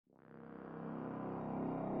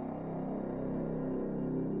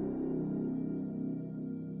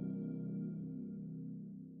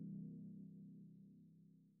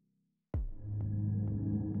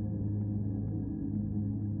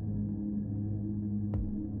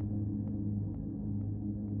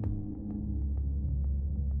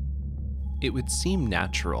It would seem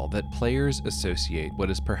natural that players associate what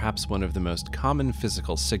is perhaps one of the most common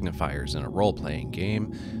physical signifiers in a role-playing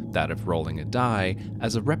game, that of rolling a die,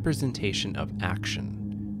 as a representation of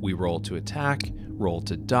action. We roll to attack, roll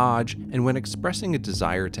to dodge, and when expressing a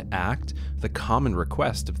desire to act, the common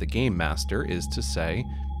request of the game master is to say,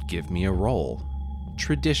 "Give me a roll."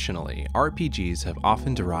 Traditionally, RPGs have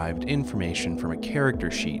often derived information from a character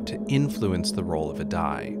sheet to influence the roll of a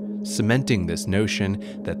die, cementing this notion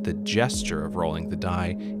that the gesture of rolling the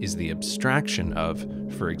die is the abstraction of,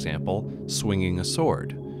 for example, swinging a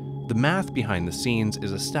sword. The math behind the scenes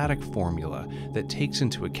is a static formula that takes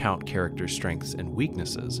into account character strengths and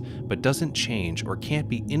weaknesses, but doesn't change or can't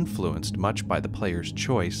be influenced much by the player's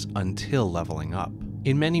choice until leveling up.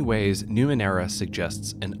 In many ways, Numenera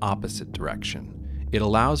suggests an opposite direction. It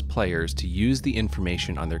allows players to use the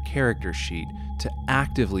information on their character sheet to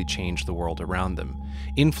actively change the world around them,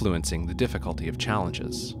 influencing the difficulty of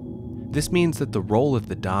challenges. This means that the roll of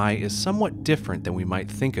the die is somewhat different than we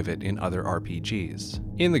might think of it in other RPGs.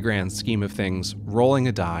 In the grand scheme of things, rolling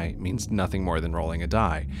a die means nothing more than rolling a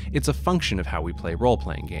die. It's a function of how we play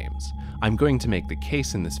role-playing games. I'm going to make the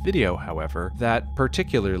case in this video, however, that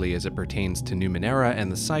particularly as it pertains to Numenera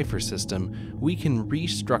and the Cypher system, we can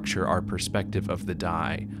restructure our perspective of the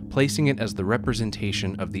die, placing it as the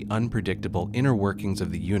representation of the unpredictable inner workings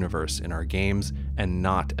of the universe in our games and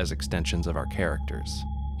not as extensions of our characters.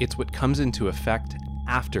 It's what comes into effect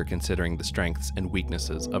after considering the strengths and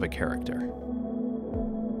weaknesses of a character.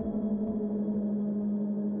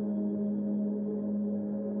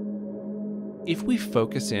 If we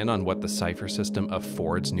focus in on what the Cypher system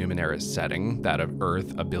affords Numenera's setting, that of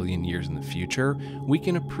Earth a billion years in the future, we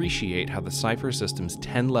can appreciate how the Cypher system's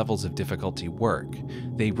 10 levels of difficulty work.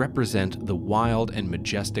 They represent the wild and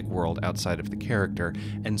majestic world outside of the character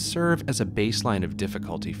and serve as a baseline of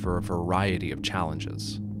difficulty for a variety of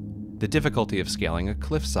challenges. The difficulty of scaling a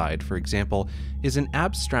cliffside, for example, is an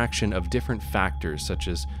abstraction of different factors such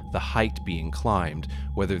as the height being climbed,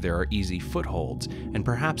 whether there are easy footholds, and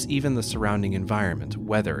perhaps even the surrounding environment,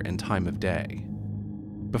 weather, and time of day.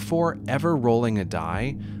 Before ever rolling a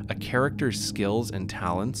die, a character's skills and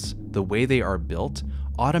talents, the way they are built,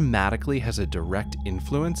 automatically has a direct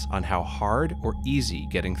influence on how hard or easy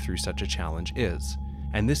getting through such a challenge is.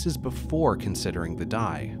 And this is before considering the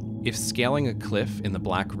die. If scaling a cliff in the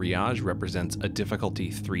Black Riage represents a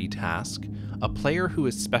difficulty 3 task, a player who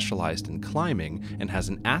is specialized in climbing and has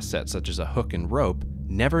an asset such as a hook and rope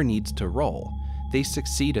never needs to roll. They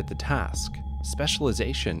succeed at the task.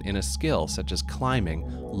 Specialization in a skill such as climbing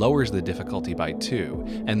lowers the difficulty by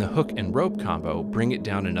 2, and the hook and rope combo bring it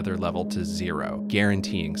down another level to 0,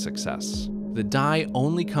 guaranteeing success. The die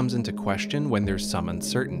only comes into question when there's some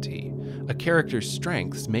uncertainty. A character's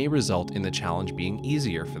strengths may result in the challenge being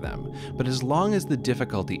easier for them, but as long as the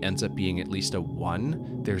difficulty ends up being at least a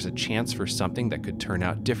 1, there's a chance for something that could turn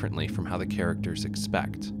out differently from how the characters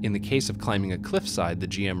expect. In the case of climbing a cliffside, the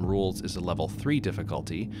GM rules is a level 3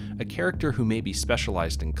 difficulty. A character who may be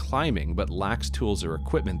specialized in climbing but lacks tools or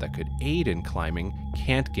equipment that could aid in climbing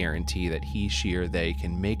can't guarantee that he, she, or they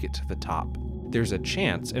can make it to the top. There's a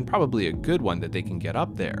chance, and probably a good one, that they can get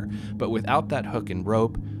up there, but without that hook and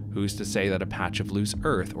rope, who's to say that a patch of loose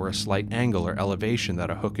earth or a slight angle or elevation that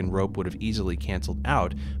a hook and rope would have easily canceled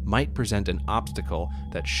out might present an obstacle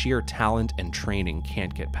that sheer talent and training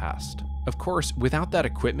can't get past. Of course, without that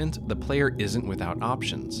equipment, the player isn't without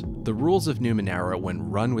options. The rules of Numenera,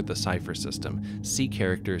 when run with the Cypher system, see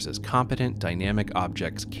characters as competent, dynamic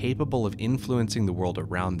objects capable of influencing the world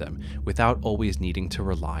around them without always needing to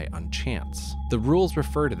rely on chance. The rules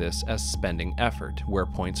refer to this as spending effort, where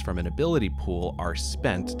points from an ability pool are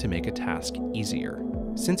spent to make a task easier.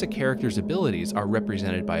 Since a character's abilities are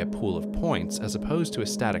represented by a pool of points as opposed to a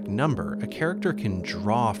static number, a character can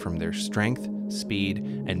draw from their strength, speed,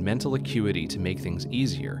 and mental acuity to make things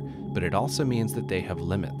easier, but it also means that they have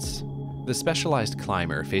limits. The specialized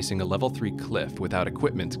climber facing a level 3 cliff without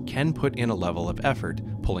equipment can put in a level of effort,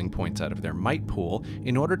 pulling points out of their might pool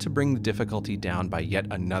in order to bring the difficulty down by yet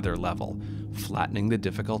another level, flattening the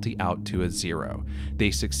difficulty out to a 0.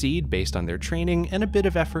 They succeed based on their training and a bit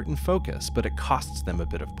of effort and focus, but it costs them a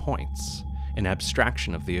bit of points. An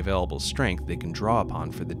abstraction of the available strength they can draw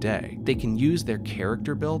upon for the day. They can use their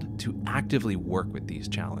character build to actively work with these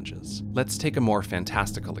challenges. Let's take a more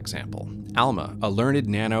fantastical example. Alma, a learned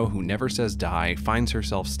nano who never says die, finds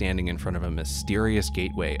herself standing in front of a mysterious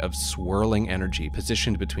gateway of swirling energy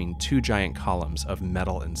positioned between 2 giant columns of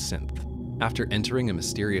metal and synth. After entering a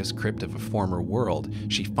mysterious crypt of a former world,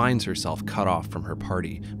 she finds herself cut off from her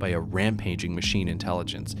party by a rampaging machine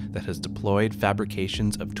intelligence that has deployed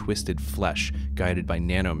fabrications of twisted flesh guided by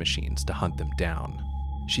nanomachines to hunt them down.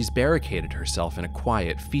 She's barricaded herself in a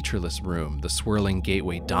quiet, featureless room, the swirling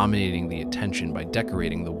gateway dominating the attention by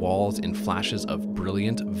decorating the walls in flashes of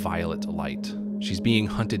brilliant violet light. She's being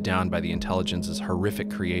hunted down by the intelligence's horrific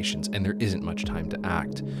creations, and there isn't much time to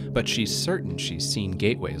act. But she's certain she's seen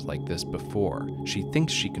gateways like this before. She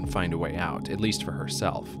thinks she can find a way out, at least for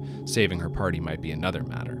herself. Saving her party might be another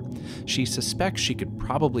matter. She suspects she could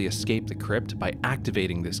probably escape the crypt by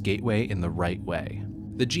activating this gateway in the right way.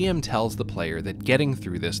 The GM tells the player that getting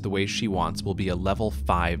through this the way she wants will be a level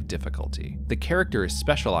 5 difficulty. The character is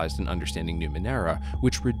specialized in understanding Numenera,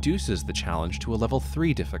 which reduces the challenge to a level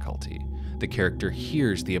 3 difficulty. The character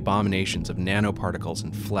hears the abominations of nanoparticles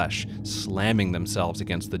and flesh slamming themselves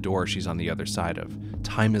against the door she's on the other side of.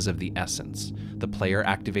 Time is of the essence. The player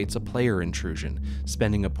activates a player intrusion,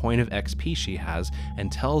 spending a point of XP she has,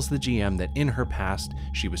 and tells the GM that in her past,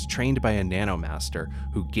 she was trained by a nanomaster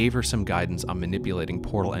who gave her some guidance on manipulating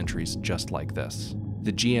portal entries just like this.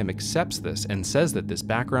 The GM accepts this and says that this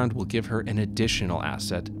background will give her an additional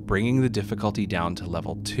asset, bringing the difficulty down to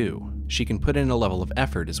level 2. She can put in a level of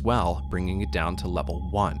effort as well, bringing it down to level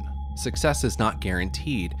 1. Success is not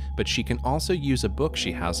guaranteed, but she can also use a book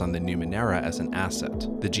she has on the Numenera as an asset.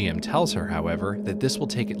 The GM tells her, however, that this will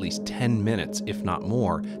take at least 10 minutes, if not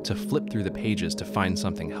more, to flip through the pages to find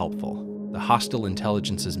something helpful. The hostile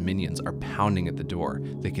intelligence's minions are pounding at the door.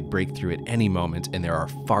 They could break through at any moment, and there are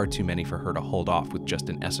far too many for her to hold off with just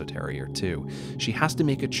an esotery or two. She has to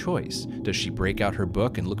make a choice. Does she break out her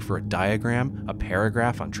book and look for a diagram, a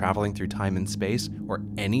paragraph on traveling through time and space, or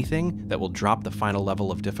anything that will drop the final level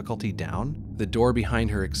of difficulty down? The door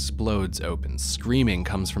behind her explodes open. Screaming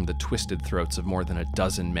comes from the twisted throats of more than a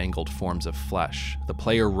dozen mangled forms of flesh. The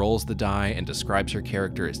player rolls the die and describes her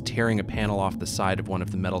character as tearing a panel off the side of one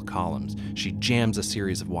of the metal columns. She jams a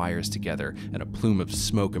series of wires together, and a plume of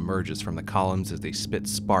smoke emerges from the columns as they spit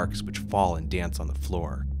sparks which fall and dance on the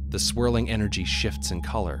floor. The swirling energy shifts in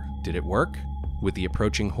color. Did it work? With the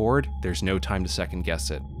approaching horde, there's no time to second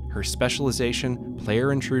guess it. Her specialization,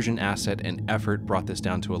 player intrusion asset, and effort brought this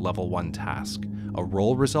down to a level 1 task. A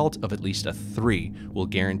roll result of at least a 3 will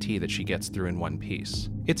guarantee that she gets through in one piece.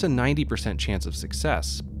 It's a 90% chance of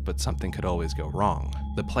success, but something could always go wrong.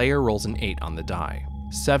 The player rolls an 8 on the die.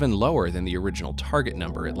 7 lower than the original target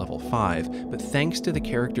number at level 5, but thanks to the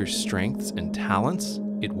character's strengths and talents,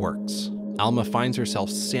 it works. Alma finds herself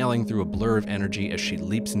sailing through a blur of energy as she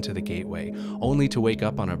leaps into the gateway, only to wake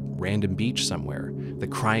up on a random beach somewhere. The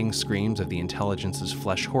crying screams of the intelligence's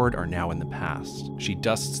flesh horde are now in the past. She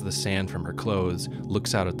dusts the sand from her clothes,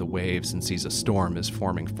 looks out at the waves, and sees a storm is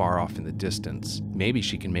forming far off in the distance. Maybe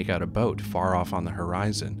she can make out a boat far off on the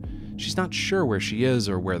horizon. She's not sure where she is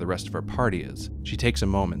or where the rest of her party is. She takes a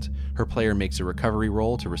moment. Her player makes a recovery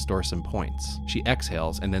roll to restore some points. She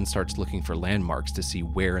exhales and then starts looking for landmarks to see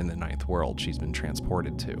where in the 9th world she's been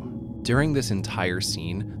transported to. During this entire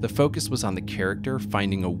scene, the focus was on the character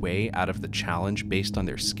finding a way out of the challenge based on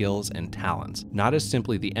their skills and talents, not as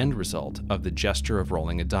simply the end result of the gesture of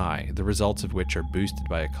rolling a die, the results of which are boosted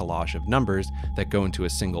by a collage of numbers that go into a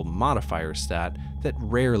single modifier stat that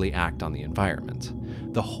rarely act on the environment.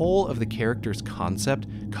 The whole of the character's concept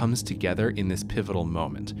comes together in this pivotal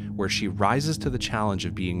moment, where she rises to the challenge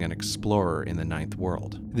of being an explorer in the 9th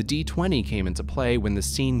world. The D20 came into play when the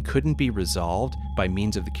scene couldn't be resolved by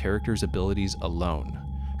means of the character's abilities alone.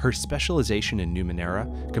 Her specialization in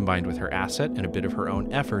Numenera, combined with her asset and a bit of her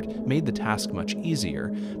own effort, made the task much easier,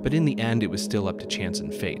 but in the end it was still up to chance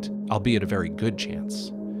and fate, albeit a very good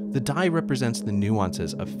chance. The die represents the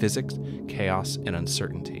nuances of physics, chaos, and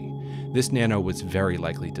uncertainty. This nano was very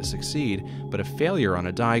likely to succeed, but a failure on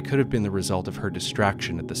a die could have been the result of her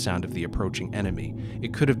distraction at the sound of the approaching enemy.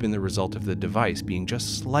 It could have been the result of the device being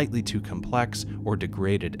just slightly too complex or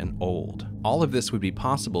degraded and old. All of this would be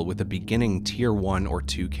possible with a beginning tier 1 or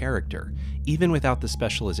 2 character. Even without the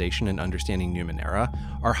specialization and understanding Numenera,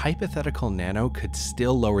 our hypothetical nano could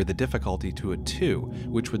still lower the difficulty to a 2,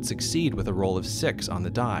 which would succeed with a roll of 6 on the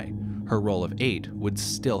die. Her roll of 8 would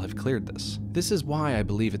still have cleared this. This is why I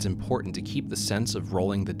believe it's important to keep the sense of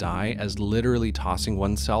rolling the die as literally tossing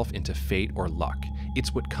oneself into fate or luck.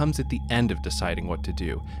 It's what comes at the end of deciding what to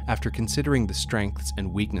do, after considering the strengths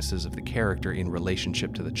and weaknesses of the character in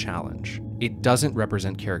relationship to the challenge. It doesn't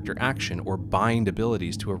represent character action or bind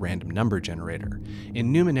abilities to a random number generator.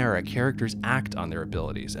 In Numenera, characters act on their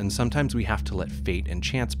abilities, and sometimes we have to let fate and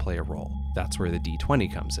chance play a role. That's where the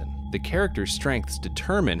D20 comes in. The character's strengths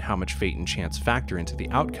determine how much fate and chance factor into the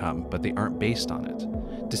outcome, but they aren't based on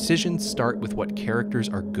it. Decisions start with what characters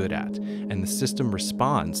are good at, and the system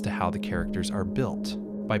responds to how the characters are built.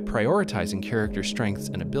 By prioritizing character strengths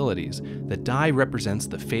and abilities, the die represents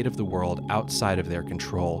the fate of the world outside of their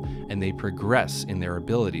control, and they progress in their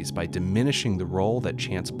abilities by diminishing the role that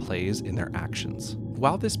chance plays in their actions.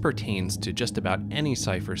 While this pertains to just about any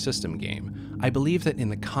Cypher System game, I believe that in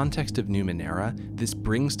the context of Numenera, this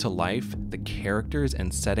brings to life the characters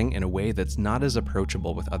and setting in a way that's not as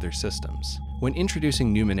approachable with other systems. When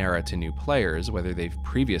introducing Numenera to new players, whether they've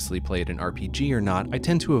previously played an RPG or not, I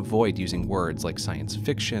tend to avoid using words like science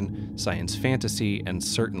fiction, science fantasy, and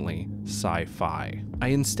certainly sci-fi. I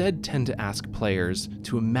instead tend to ask players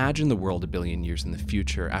to imagine the world a billion years in the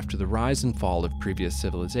future after the rise and fall of previous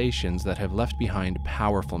civilizations that have left behind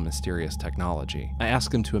powerful, mysterious technology. I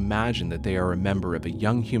ask them to imagine that they are a member of a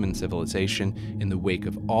young human civilization in the wake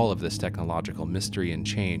of all of this technological mystery and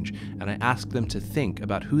change, and I ask them to think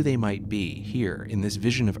about who they might be here in this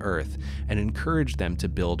vision of Earth and encourage them to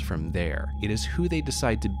build from there. It is who they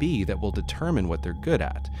decide to be that will determine what they're good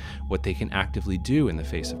at, what they can actively do in the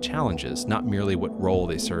face of challenges, not merely what role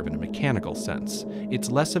they serve in a mechanical sense.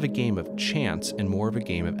 It's less of a game of chance and more of a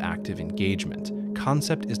game of active engagement.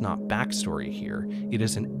 Concept is not backstory here, it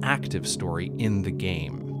is an active story in the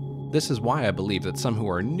game. This is why I believe that some who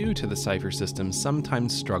are new to the Cypher system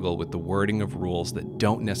sometimes struggle with the wording of rules that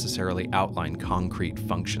don't necessarily outline concrete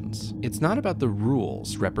functions. It's not about the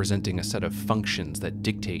rules representing a set of functions that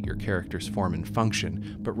dictate your character's form and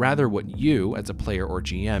function, but rather what you, as a player or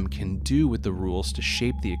GM, can do with the rules to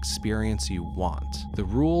shape the experience you want. The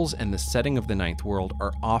rules and the setting of the Ninth World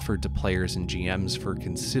are offered to players and GMs for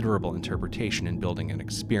considerable interpretation in building an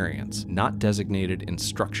experience, not designated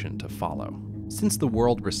instruction to follow. Since the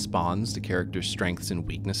world responds to characters' strengths and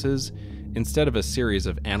weaknesses, instead of a series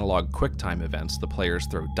of analog QuickTime events the players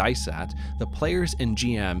throw dice at, the players and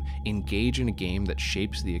GM engage in a game that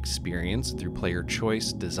shapes the experience through player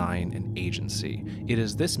choice, design, and agency. It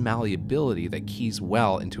is this malleability that keys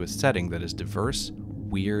well into a setting that is diverse,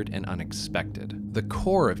 weird, and unexpected. The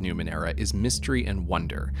core of Numenera is mystery and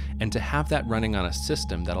wonder, and to have that running on a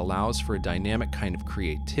system that allows for a dynamic kind of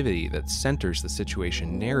creativity that centers the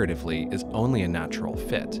situation narratively is only a natural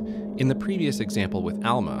fit. In the previous example with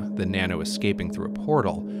Alma, the nano escaping through a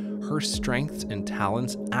portal, her strengths and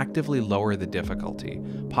talents actively lower the difficulty,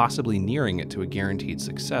 possibly nearing it to a guaranteed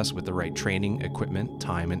success with the right training, equipment,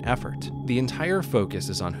 time, and effort. The entire focus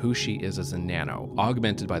is on who she is as a nano,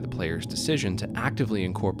 augmented by the player's decision to actively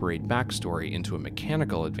incorporate backstory into a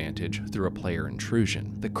mechanical advantage through a player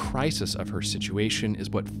intrusion. The crisis of her situation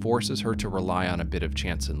is what forces her to rely on a bit of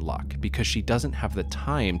chance and luck. Because she doesn't have the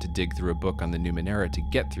time to dig through a book on the Numenera to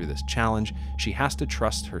get through this challenge, she has to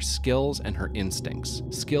trust her skills and her instincts.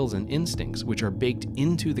 Skills and instincts which are baked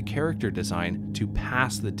into the character design to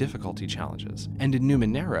pass the difficulty challenges. And in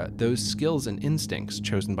Numenera, those skills and instincts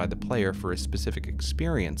chosen by the player for a specific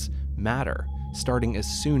experience matter, starting as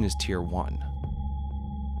soon as Tier 1.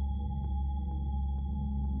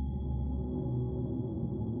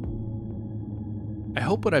 I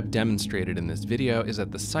hope what I've demonstrated in this video is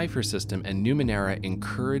that the Cypher system and Numenera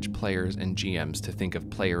encourage players and GMs to think of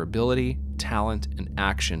player ability, talent, and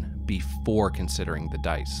action before considering the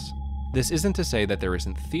dice. This isn't to say that there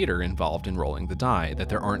isn't theater involved in rolling the die, that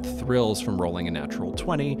there aren't thrills from rolling a natural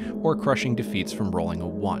 20 or crushing defeats from rolling a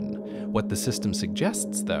 1. What the system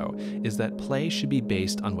suggests, though, is that play should be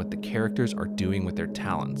based on what the characters are doing with their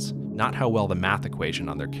talents, not how well the math equation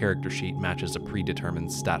on their character sheet matches a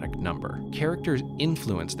predetermined static number. Characters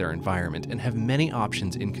influence their environment and have many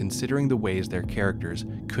options in considering the ways their characters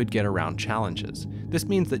could get around challenges. This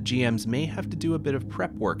means that GMs may have to do a bit of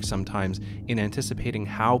prep work sometimes in anticipating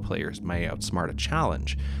how players may outsmart a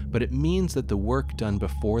challenge, but it means that the work done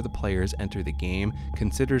before the players enter the game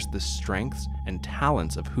considers the strengths and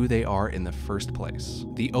talents of who they are in the first place.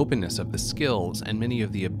 The openness of the skills and many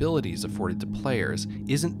of the abilities afforded to players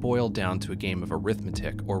isn't boiled down to a game of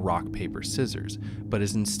arithmetic or rock, paper, scissors, but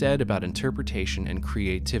is instead about interpretation and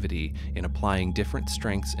creativity in applying different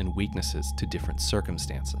strengths and weaknesses to different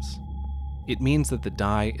circumstances. It means that the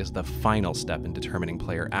die is the final step in determining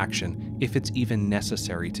player action, if it's even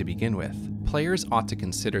necessary to begin with. Players ought to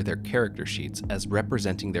consider their character sheets as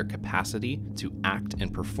representing their capacity to act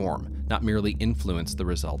and perform, not merely influence the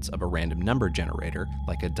results of a random number generator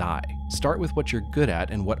like a die. Start with what you're good at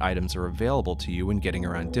and what items are available to you when getting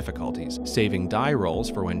around difficulties, saving die rolls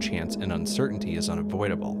for when chance and uncertainty is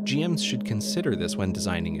unavoidable. GMs should consider this when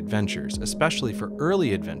designing adventures, especially for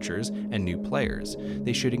early adventures and new players.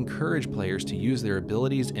 They should encourage players to use their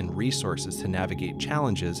abilities and resources to navigate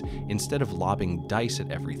challenges instead of lobbing dice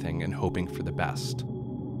at everything and hoping for the best.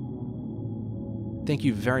 Thank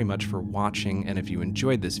you very much for watching, and if you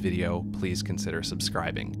enjoyed this video, please consider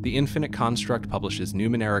subscribing. The Infinite Construct publishes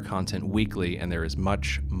Numenera content weekly, and there is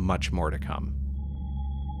much, much more to come.